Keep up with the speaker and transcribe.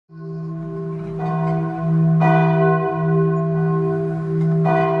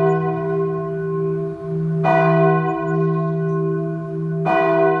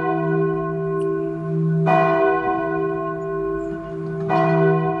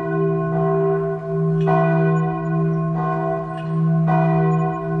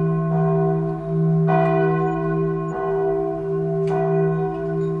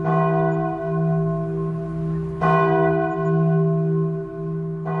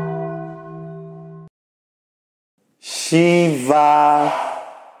Shiva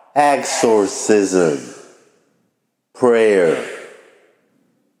exorcism prayer.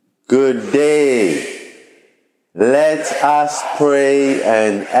 Good day. Let us pray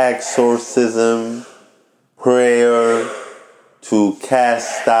an exorcism prayer to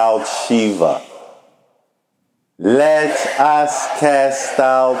cast out Shiva. Let us cast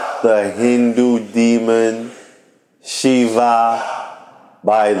out the Hindu demon Shiva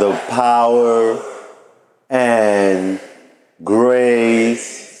by the power and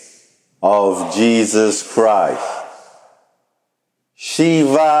grace of Jesus Christ.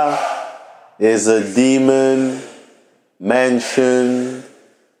 Shiva is a demon mentioned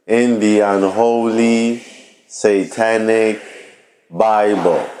in the unholy Satanic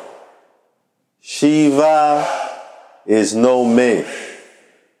Bible. Shiva is no myth.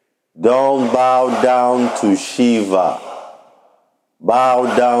 Don't bow down to Shiva.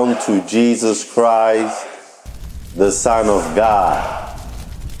 Bow down to Jesus Christ, the Son of God.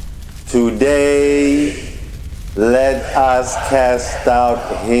 Today, let us cast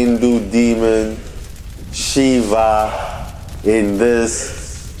out Hindu demon Shiva in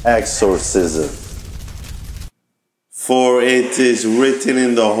this exorcism. For it is written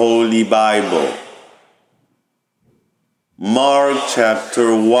in the Holy Bible, Mark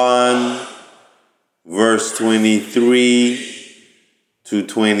chapter 1, verse 23 to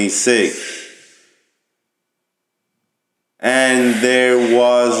 26. And there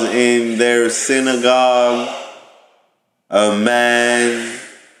was in their synagogue a man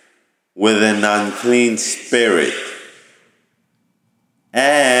with an unclean spirit,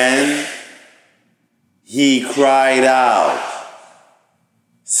 and he cried out,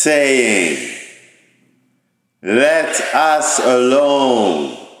 saying, "Let us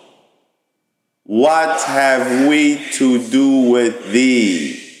alone. What have we to do with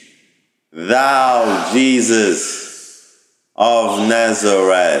thee, thou Jesus of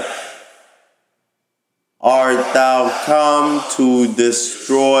Nazareth? Art thou come to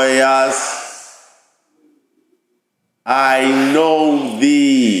destroy us? I know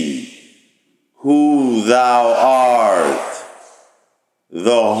thee, who thou art,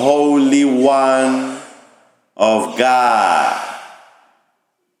 the Holy One of God."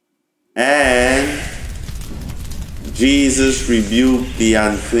 And Jesus rebuked the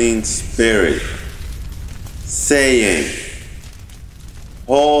unclean spirit, saying,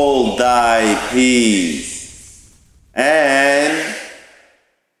 "Hold thy peace, and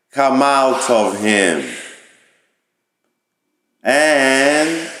come out of him."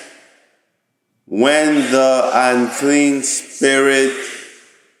 And when the unclean spirit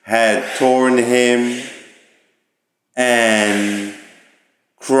had torn him and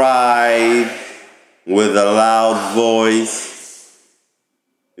cried with a loud voice,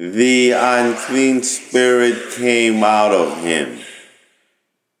 the unclean spirit came out of him.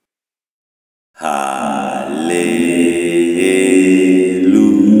 Hallelujah.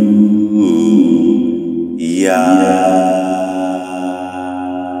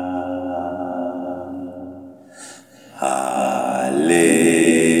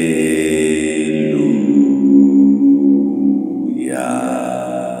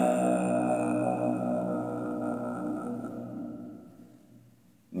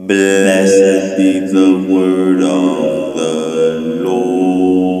 Blessed be the word of the Lord,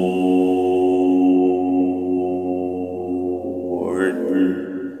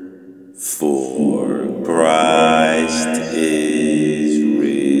 for Christ is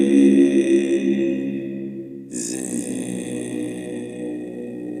risen.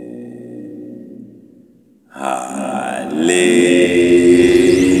 Hallelujah.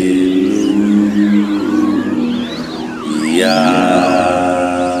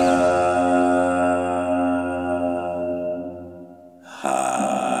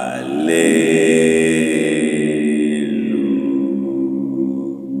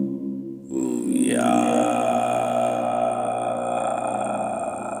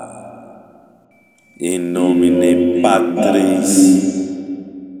 In nomine Patris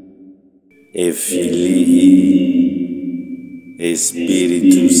et Filii et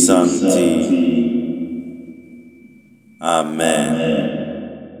Spiritus Sancti. Amen.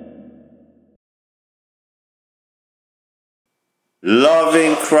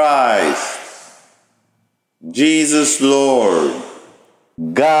 Loving Christ, Jesus Lord,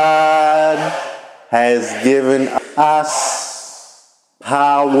 God has given us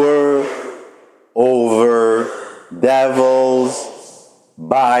power over devils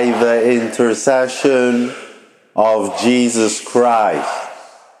by the intercession of Jesus Christ.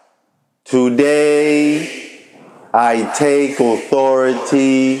 Today, I take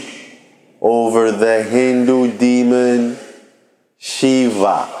authority over the Hindu demon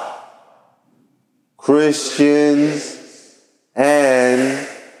Shiva. Christians and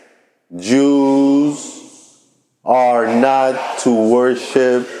Jews are not to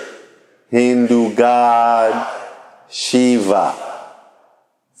worship Hindu god Shiva,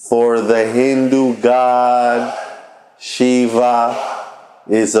 for the Hindu god Shiva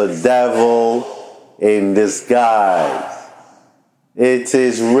is a devil in disguise. It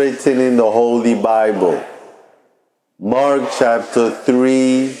is written in the Holy Bible, Mark chapter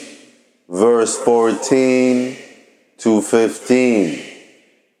 3, verse 14 to 15.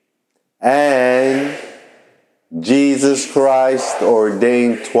 And Jesus Christ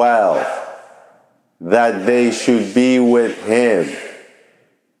ordained 12, that they should be with him,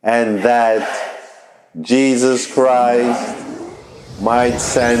 and that Jesus Christ might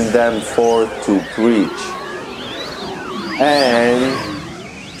send them forth to preach, and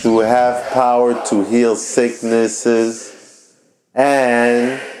to have power to heal sicknesses,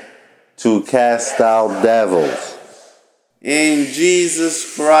 and to cast out devils. In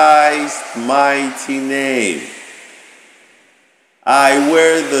Jesus Christ's mighty name, I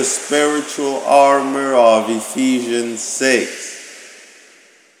wear the spiritual armor of Ephesians 6.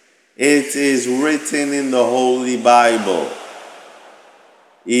 It is written in the Holy Bible,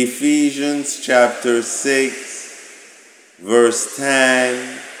 Ephesians chapter 6, verse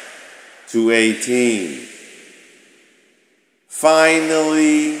 10 to 18.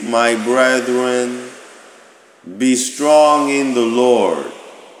 Finally, my brethren, be strong in the Lord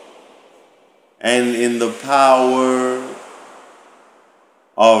and in the power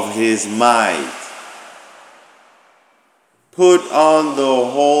of his might. Put on the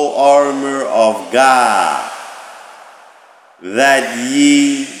whole armor of God, that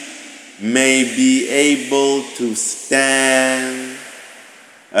ye may be able to stand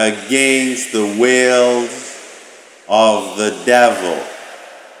against the wiles of the devil.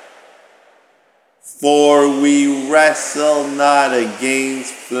 For we wrestle not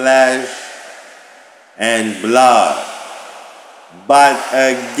against flesh and blood, but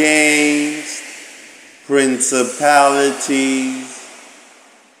against principalities,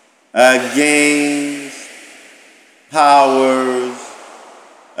 against powers,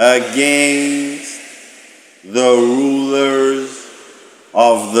 against the rulers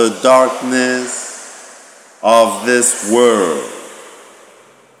of the darkness of this world,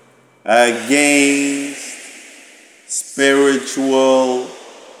 against spiritual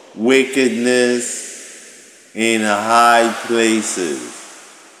wickedness in high places.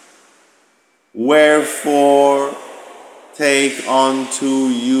 Wherefore, take unto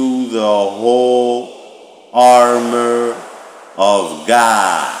you the whole armor of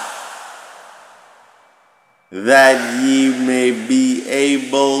God, that ye may be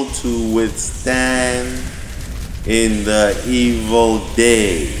able to withstand in the evil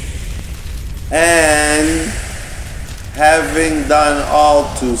day. And having done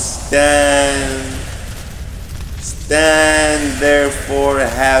all to stand, stand therefore,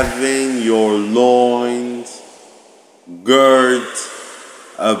 having your loins girt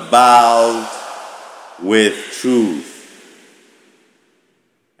about with truth,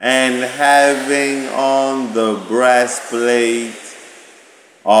 and having on the breastplate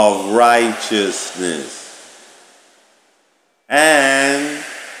of righteousness, and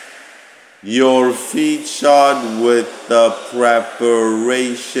your feet shod with the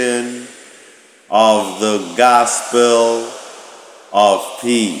preparation of the gospel of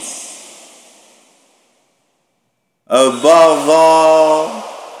peace. Above all,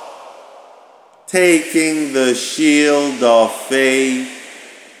 taking the shield of faith,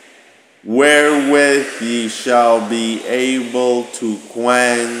 wherewith ye shall be able to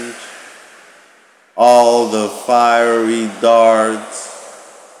quench all the fiery darts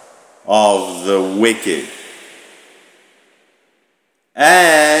of the wicked,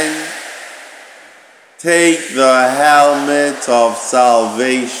 and take the helmet of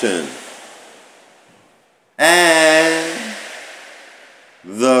salvation and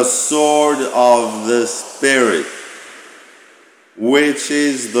the sword of the Spirit, which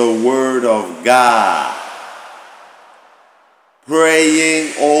is the word of God,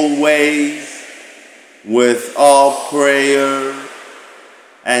 praying always with all prayer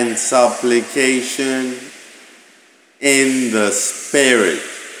and supplication in the Spirit,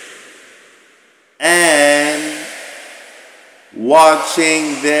 and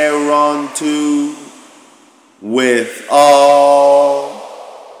watching thereunto with all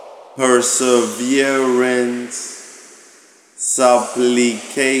perseverance,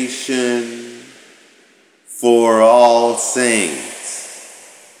 supplication for all saints.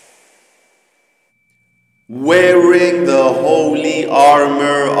 wearing the holy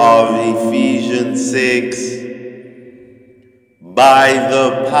armor of Ephesians 6, by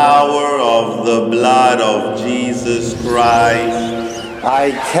the power of the blood of Jesus Christ, I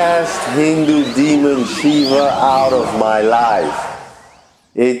cast Hindu demon Shiva out of my life.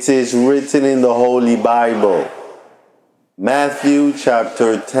 It is written in the Holy Bible. Matthew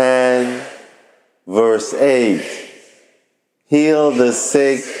chapter 10, verse 8. Heal the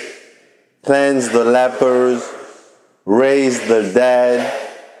sick, cleanse the lepers, raise the dead,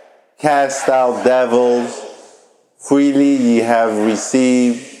 cast out devils. Freely ye have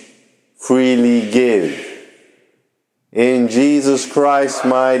received, freely give. In Jesus Christ's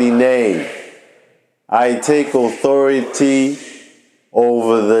mighty name, I take authority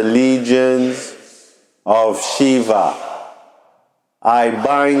over the legions of Shiva. I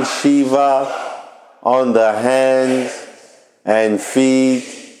bind Shiva on the hands and feet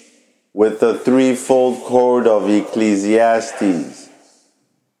with the threefold cord of Ecclesiastes.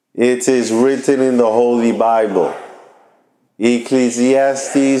 It is written in the Holy Bible.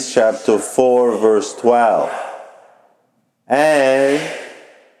 Ecclesiastes chapter 4, verse 12. And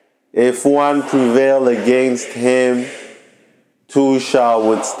if one prevail against him, two shall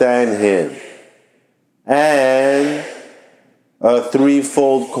withstand him. And a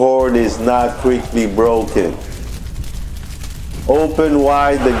threefold cord is not quickly broken. Open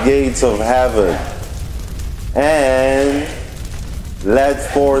wide the gates of heaven, and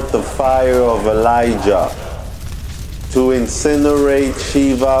let forth the fire of Elijah, to incinerate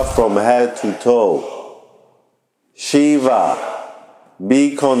Shiva from head to toe. Shiva,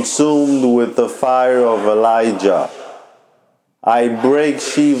 be consumed with the fire of Elijah. I break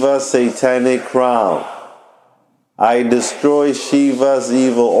Shiva's satanic crown. I destroy Shiva's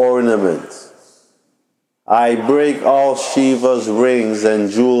evil ornaments. I break all Shiva's rings and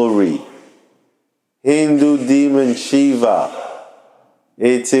jewelry. Hindu demon Shiva,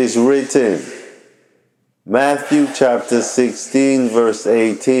 it is written, Matthew chapter 16, verse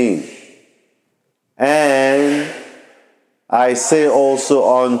 18. And I say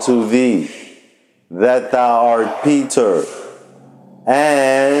also unto thee, that thou art Peter,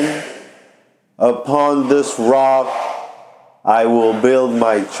 and upon this rock I will build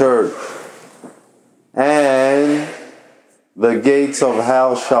my church, and the gates of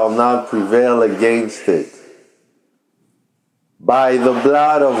hell shall not prevail against it. By the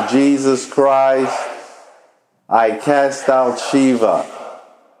blood of Jesus Christ, I cast out Shiva.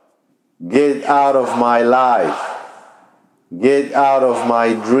 Get out of my life. Get out of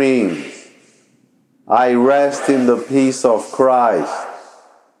my dreams. I rest in the peace of Christ.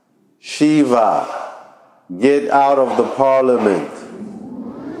 Shiva, get out of the parliament.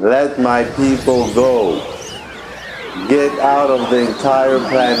 Let my people go. Get out of the entire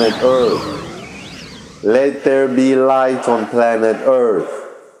planet Earth. Let there be light on planet Earth.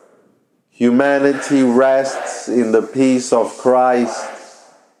 Humanity rests in the peace of Christ,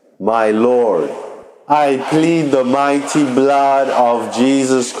 my Lord. I plead the mighty blood of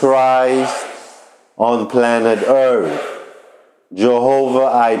Jesus Christ on planet Earth. Jehovah,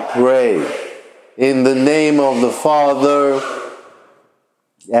 I pray, in the name of the Father,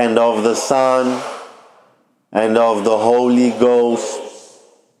 and of the Son, and of the Holy Ghost,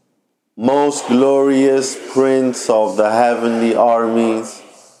 most glorious Prince of the heavenly armies,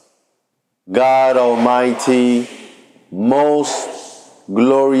 God Almighty, most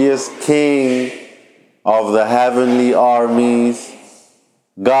glorious King of the heavenly armies,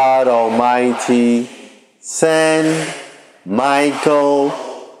 God Almighty, send Michael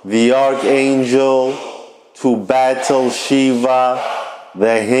the Archangel to battle Shiva,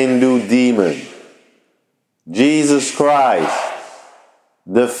 the Hindu demon. Jesus Christ,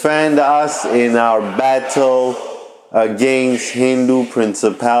 defend us in our battle against Hindu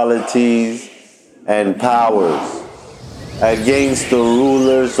principalities and powers, against the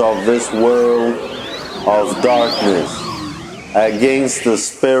rulers of this world of darkness, against the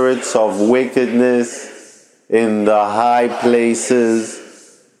spirits of wickedness in the high places,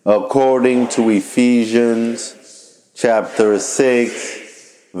 according to Ephesians chapter 6,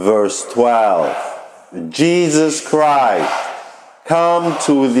 verse 12. Jesus Christ, come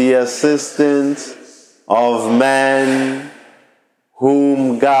to the assistance of man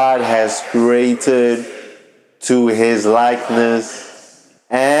whom God has created to his likeness,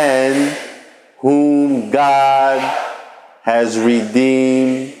 and whom God has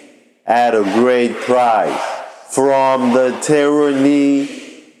redeemed at a great price from the tyranny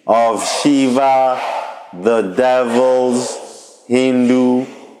of Shiva, the devil's Hindu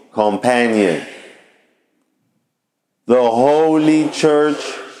companion. The Holy Church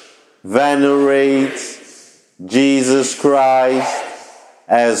venerates Jesus Christ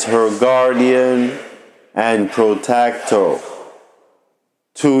as her guardian and protector.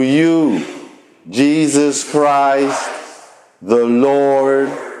 To you, Jesus Christ, the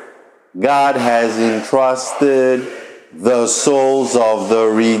Lord, God has entrusted the souls of the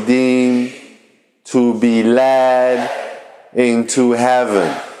redeemed to be led into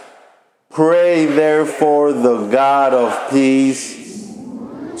heaven. Pray therefore the God of peace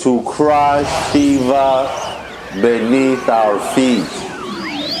to crush Shiva beneath our feet,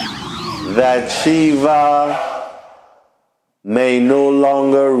 that Shiva may no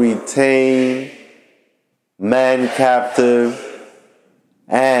longer retain man captive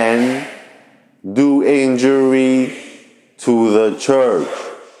and do injury to the church.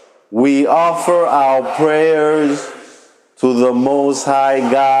 We offer our prayers to the Most High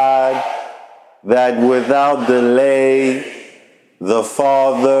God, that without delay the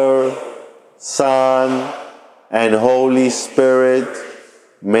Father, Son, and Holy Spirit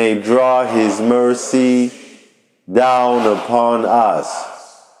may draw His mercy down upon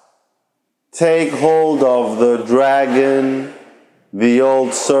us. Take hold of the dragon, the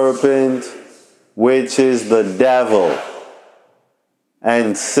old serpent, which is the devil,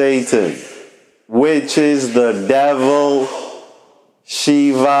 and Satan, which is the devil,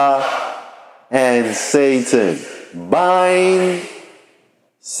 Shiva, and Satan. Bind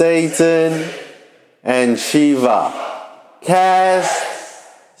Satan and Shiva. Cast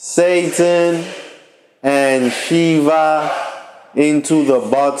Satan and Shiva into the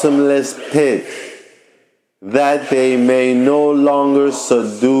bottomless pit, that they may no longer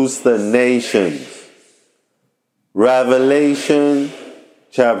seduce the nations. Revelation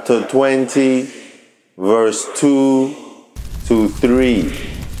chapter 20, verse 2 to 3.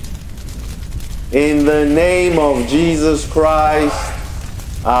 In the name of Jesus Christ,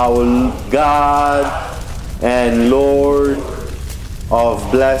 our God and Lord,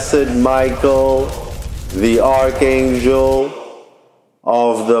 of blessed Michael the Archangel,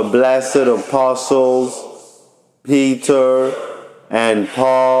 of the blessed apostles Peter and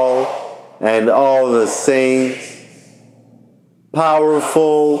Paul and all the saints,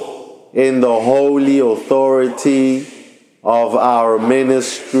 powerful in the holy authority of our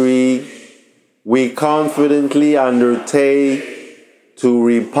ministry, we confidently undertake to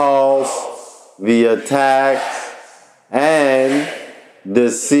repulse the attacks and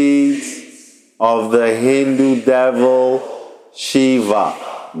deceits of the Hindu devil Shiva.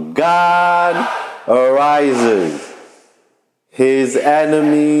 God arises. His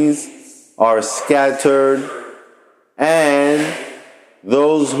enemies are scattered, and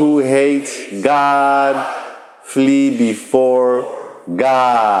those who hate God flee before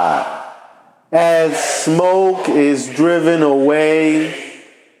God. As smoke is driven away,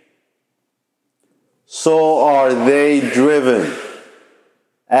 so are they driven.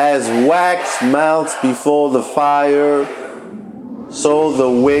 As wax melts before the fire, so the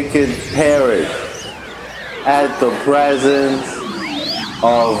wicked perish at the presence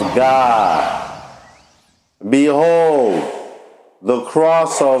of God. Behold, the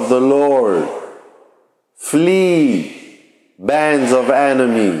cross of the Lord. Flee, bands of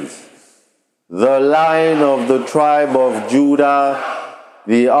enemies. The Lion of the tribe of Judah,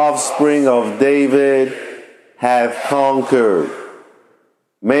 the offspring of David, hath conquered.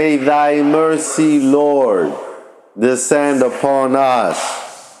 May thy mercy, Lord, descend upon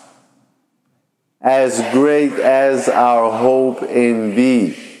us, as great as our hope in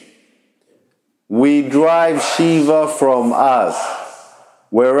thee. We drive Shiva from us,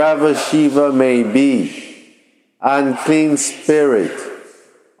 wherever Shiva may be, unclean spirit,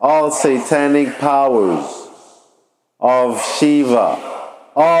 all satanic powers of Shiva,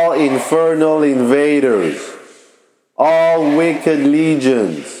 all infernal invaders, all wicked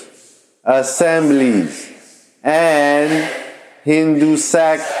legions, assemblies, and Hindu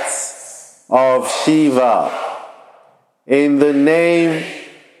sects of Shiva. In the name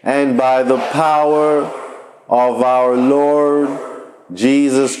and by the power of our Lord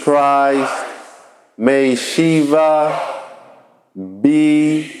Jesus Christ, may Shiva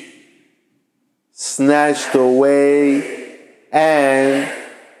be snatched away and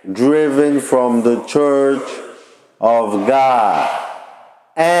driven from the church of God,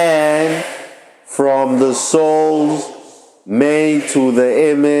 and from the souls made to the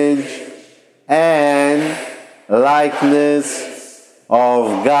image and likeness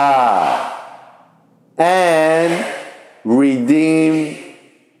of God, and redeemed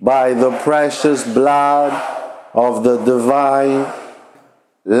by the precious blood of the divine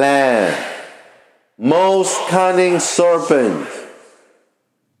Lamb. Most cunning serpent,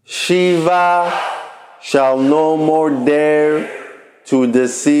 Shiva, shall no more dare to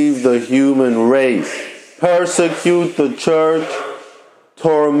deceive the human race, persecute the church,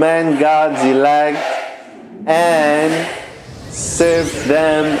 torment God's elect, and sift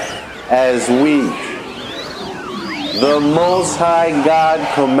them as wheat. The Most High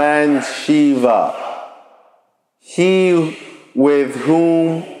God commands Shiva, he with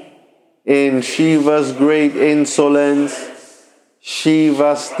whom in Shiva's great insolence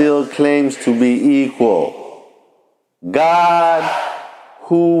Shiva still claims to be equal. God,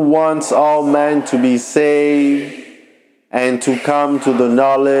 who wants all men to be saved and to come to the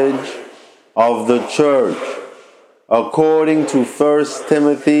knowledge of the church, according to 1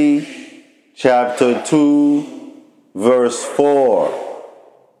 Timothy chapter 2, verse 4.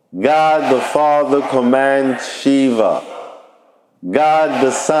 God the Father commands Shiva. God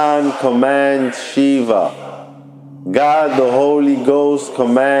the Son commands Shiva. God the Holy Ghost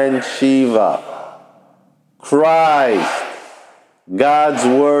commands Shiva. Christ, God's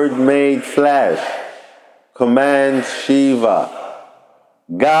Word made flesh, commands Shiva.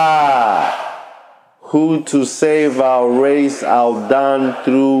 God, who to save our race outdone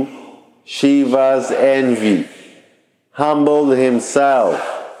through Shiva's envy, humbled himself,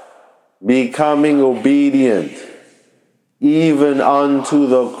 becoming obedient even unto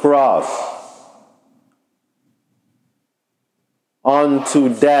the cross,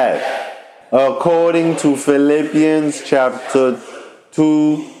 unto death, according to Philippians chapter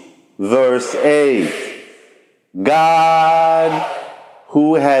 2, verse 8. God,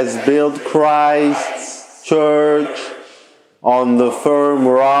 who has built Christ's church on the firm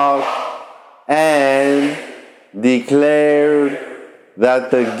rock and declared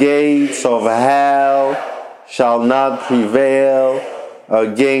that the gates of hell shall not prevail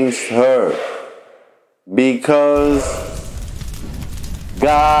against her, because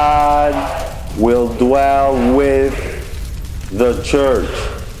God will dwell with the church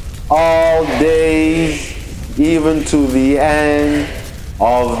all days, even to the end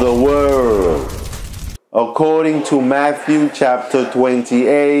of the world, according to Matthew chapter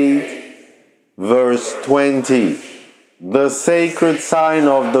 28, verse 20. The sacred sign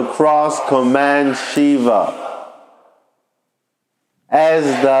of the cross commands Shiva, as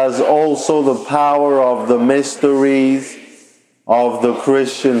does also the power of the mysteries of the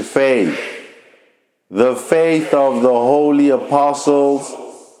Christian faith. The faith of the holy apostles,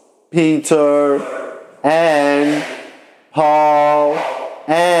 Peter and Paul,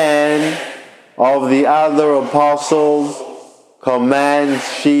 and of the other apostles, commands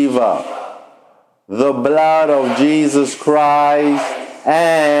Shiva. The blood of Jesus Christ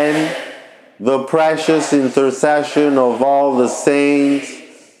and the precious intercession of all the saints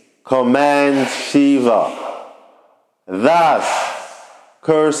commands Shiva. Thus,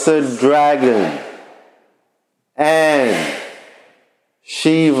 cursed dragon and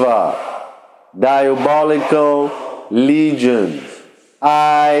Shiva, diabolical legions,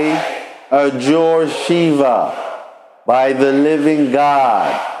 I adjure Shiva by the living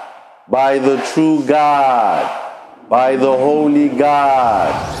God, by the true God, by the holy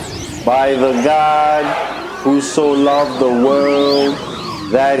God, by the God who so loved the world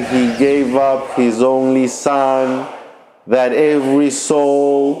that he gave up his only Son, that every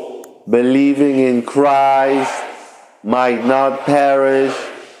soul believing in Christ might not perish,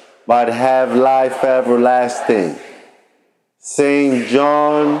 but have life everlasting. St.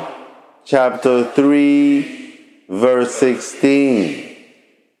 John chapter 3, verse 16.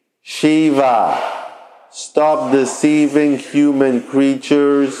 Shiva, stop deceiving human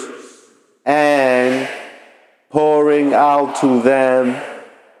creatures and pouring out to them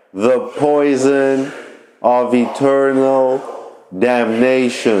the poison of eternal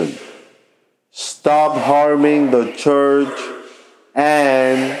damnation. Stop harming the church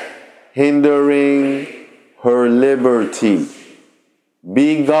and hindering her liberty.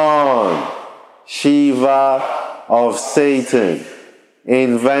 Be gone, Shiva of Satan,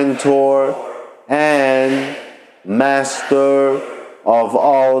 inventor and master of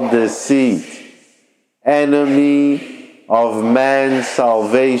all deceit, enemy of man's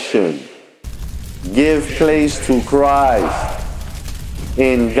salvation. Give place to Christ.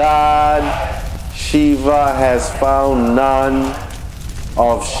 In God, Shiva has found none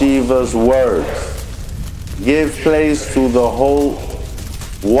of Shiva's works. Give place to the whole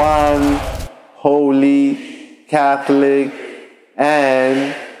one holy, Catholic,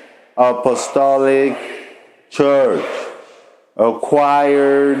 and apostolic church,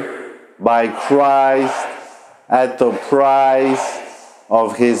 acquired by Christ at the price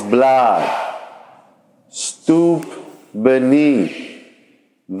of his blood. Stoop beneath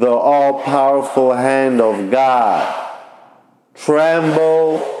the all-powerful hand of God.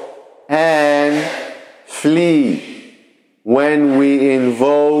 Tremble and flee when we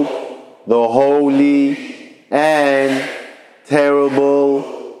invoke the holy and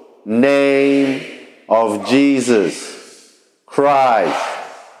terrible name of Jesus Christ.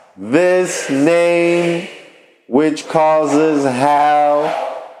 This name which causes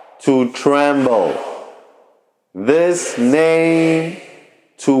hell to tremble. This name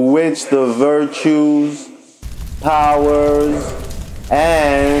to which the virtues, powers,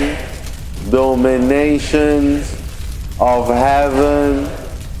 and dominations of heaven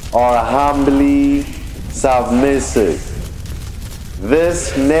are humbly submissive.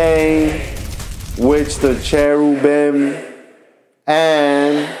 This name which the cherubim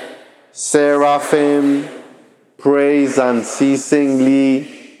and seraphim praise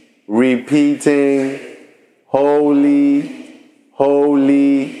unceasingly, repeating, Holy,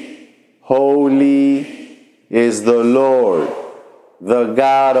 holy, holy is the Lord, the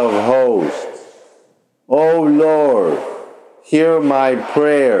God of hosts. O Lord, hear my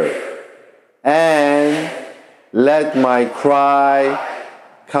prayer, and let my cry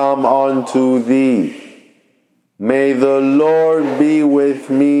come unto thee. May the Lord be with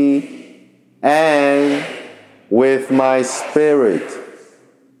me and with my spirit.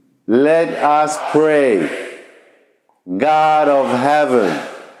 Let us pray. God of heaven,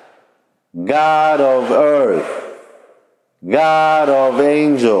 God of earth, God of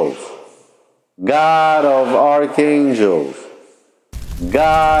angels, God of archangels,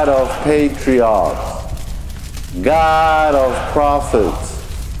 God of patriarchs, God of prophets,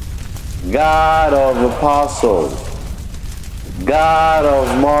 God of apostles, God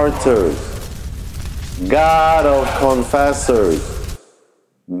of martyrs, God of confessors,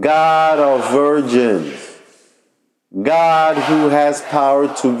 God of virgins, God who has power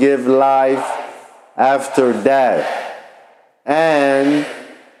to give life after death and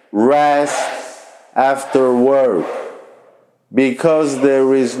rest after work, because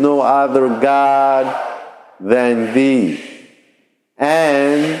there is no other God than thee,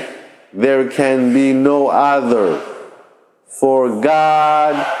 and there can be no other, for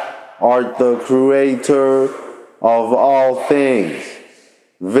God art the creator of all things,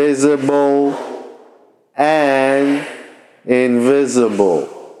 visible and invisible.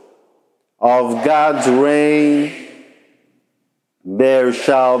 Of God's reign there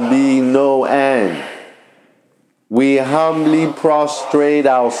shall be no end. We humbly prostrate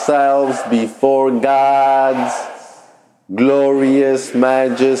ourselves before God's glorious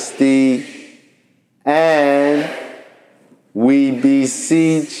majesty, and we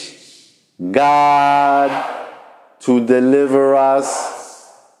beseech God to deliver us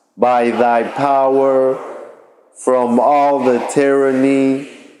by thy power from all the tyranny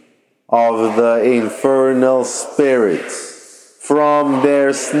of the infernal spirits, from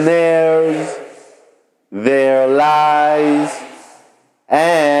their snares, their lies,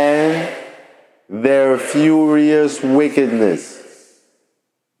 and their furious wickedness.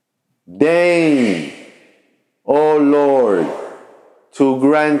 Deign, O Lord, to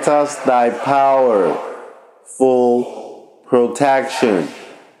grant us thy powerful protection,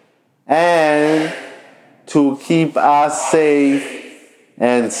 and to keep us safe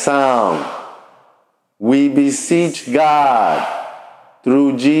and sound. We beseech God,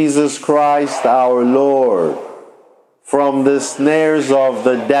 through Jesus Christ our Lord, from the snares of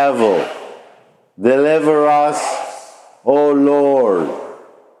the devil. Deliver us, O Lord,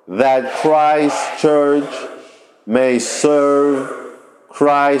 that Christ's church may serve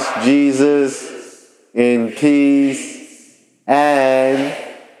Christ Jesus in peace and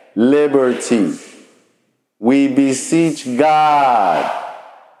liberty. We beseech God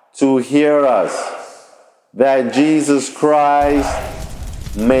to hear us, that Jesus Christ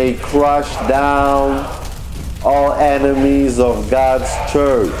may crush down all enemies of God's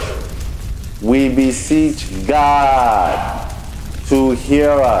church. We beseech God to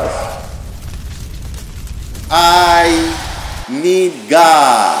hear us. I need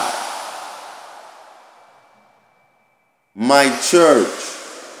God, my church,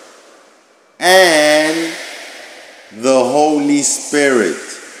 and the Holy Spirit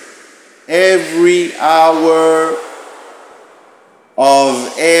every hour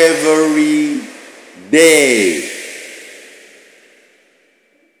of every day.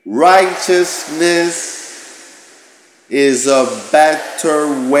 Righteousness is a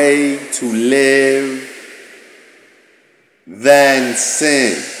better way to live than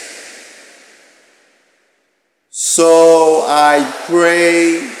sin. So I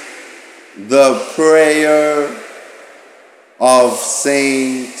pray the prayer of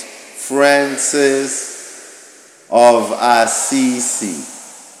Saint Francis of Assisi.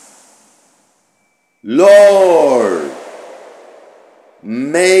 Lord,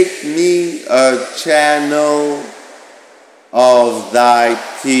 make me a channel of thy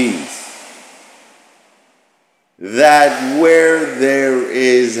peace, that where there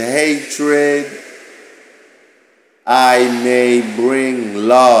is hatred, I may bring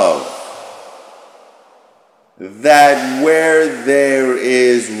love, that where there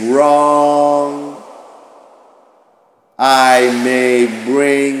is wrong, I may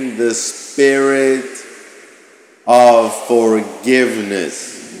bring the spirit of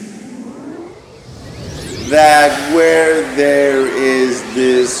forgiveness, that where there is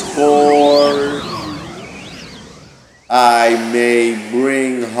discord, I may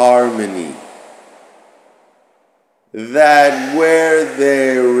bring harmony, that where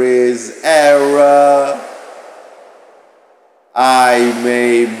there is error, I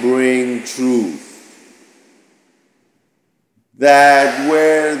may bring truth, that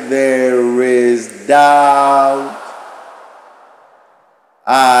where there is doubt,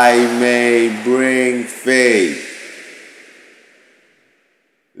 I may bring faith,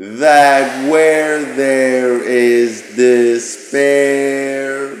 that where there is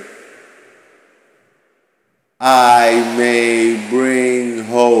despair, I may bring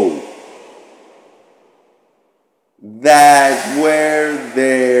hope, that where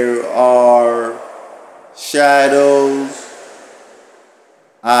there are shadows,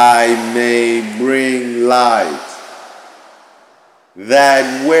 I may bring light,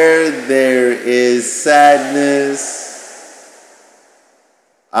 that where there is sadness,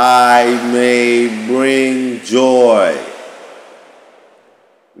 I may bring joy,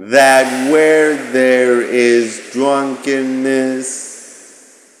 that where there is drunkenness,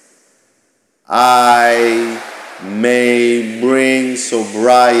 I may bring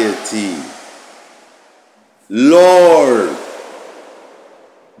sobriety. Lord,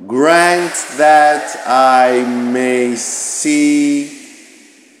 grant that I may see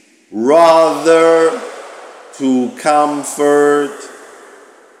rather to comfort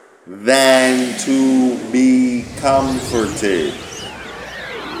than to be comforted,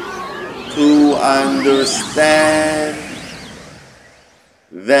 to understand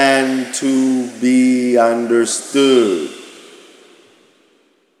than to be understood,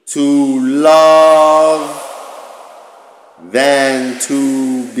 to love than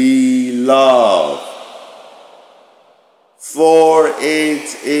to be loved. For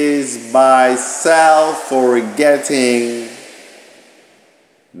it is by self-forgetting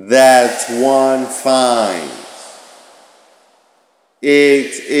that one finds.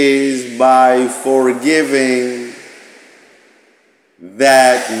 It is by forgiving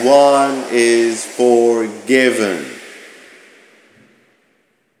that one is forgiven.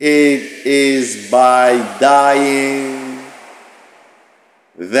 It is by dying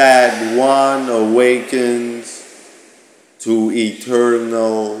that one awakens to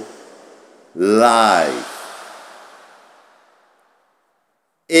eternal life.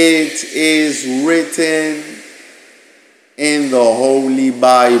 It is written in the Holy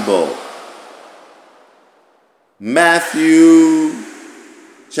Bible, Matthew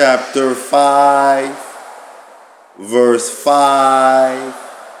chapter 5, verse 5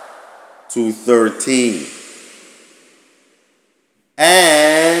 to 13.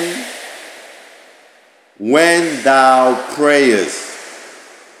 And when thou prayest,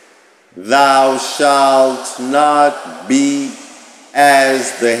 thou shalt not be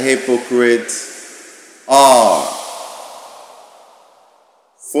as the hypocrites are,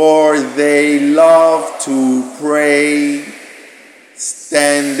 for they love to pray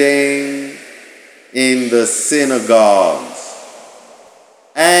standing in the synagogues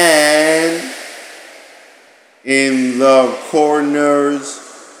and in the corners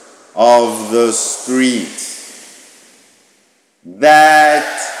of the streets, that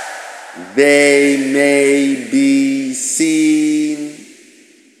they may be seen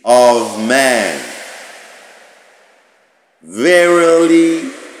of man.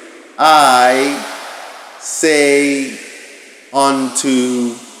 Verily I say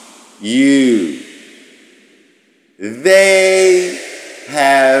unto you, they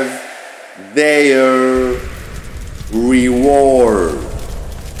have their reward.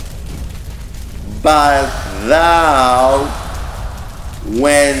 But thou,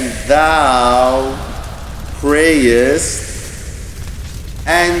 when thou prayest,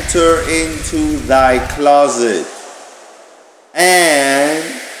 enter into thy closet, and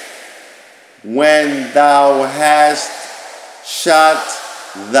when thou hast shut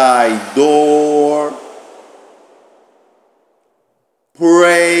thy door,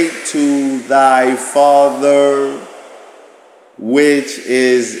 Pray to thy Father which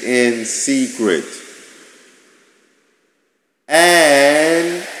is in secret,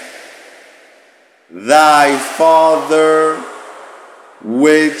 and thy Father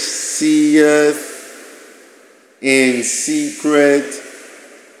which seeth in secret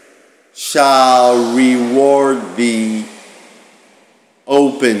shall reward thee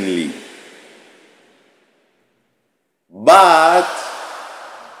openly. But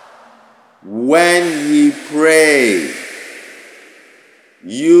when ye pray,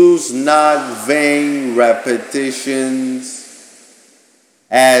 use not vain repetitions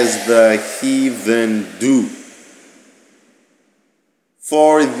as the heathen do,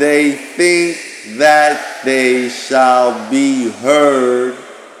 for they think that they shall be heard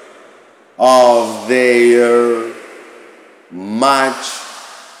of their much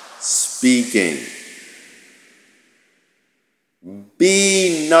speaking.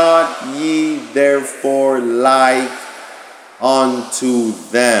 Be not ye therefore like unto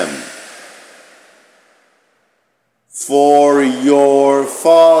them, for your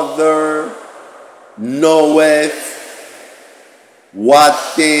Father knoweth what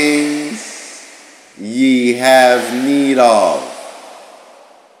things ye have need of,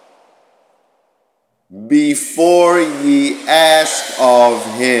 before ye ask of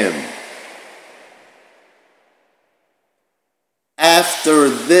him. After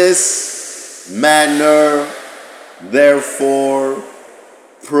this manner, therefore,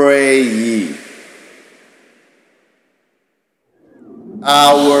 pray ye.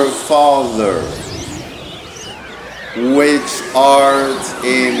 Our Father, which art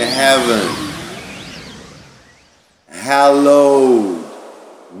in heaven, hallowed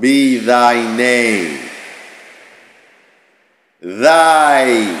be thy name.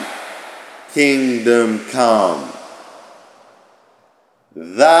 Thy kingdom come.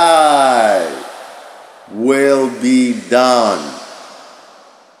 Thy will be done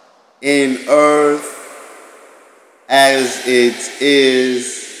in earth as it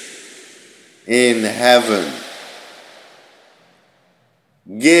is in heaven.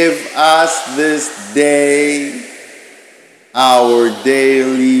 Give us this day our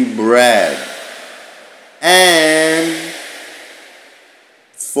daily bread, and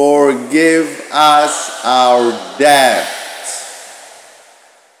forgive us our debts,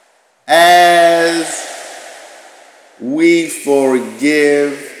 as we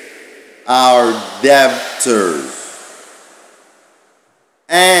forgive our debtors.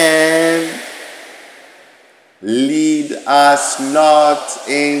 And lead us not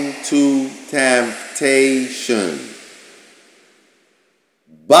into temptation,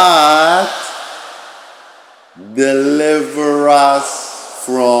 but deliver us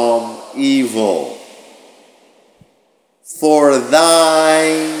from evil. For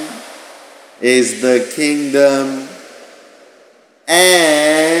thine is the kingdom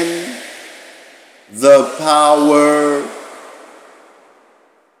and the power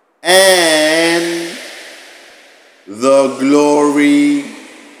and the glory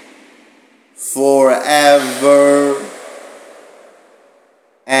forever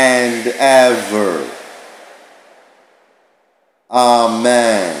and ever.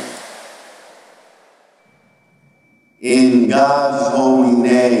 Amen. In God's holy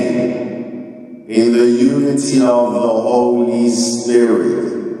name, in the unity of the Holy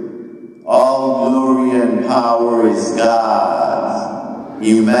Spirit, all glory and power is God's.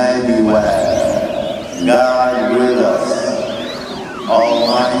 Emmanuel, God with us,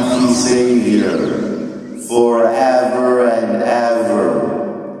 Almighty Savior, forever and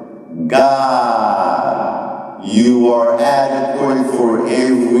ever. God, you are adequate for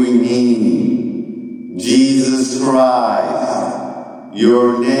every need. Jesus Christ,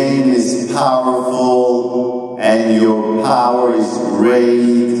 your name is powerful and your power is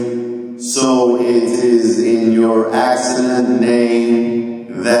great. So it is in your excellent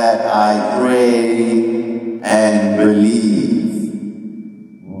name that I pray and believe.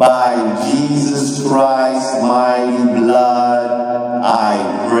 By Jesus Christ's mighty blood,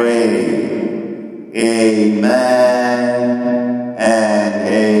 I pray. Amen and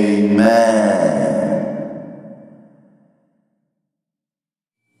amen.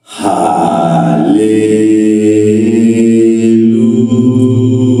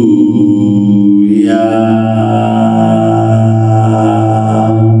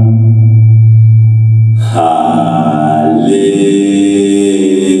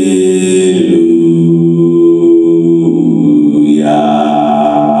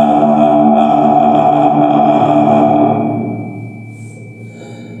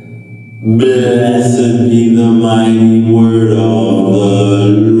 Blessed be the mighty word of the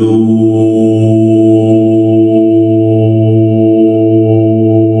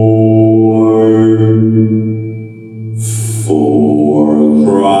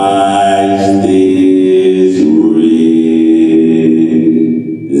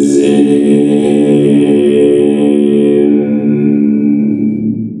is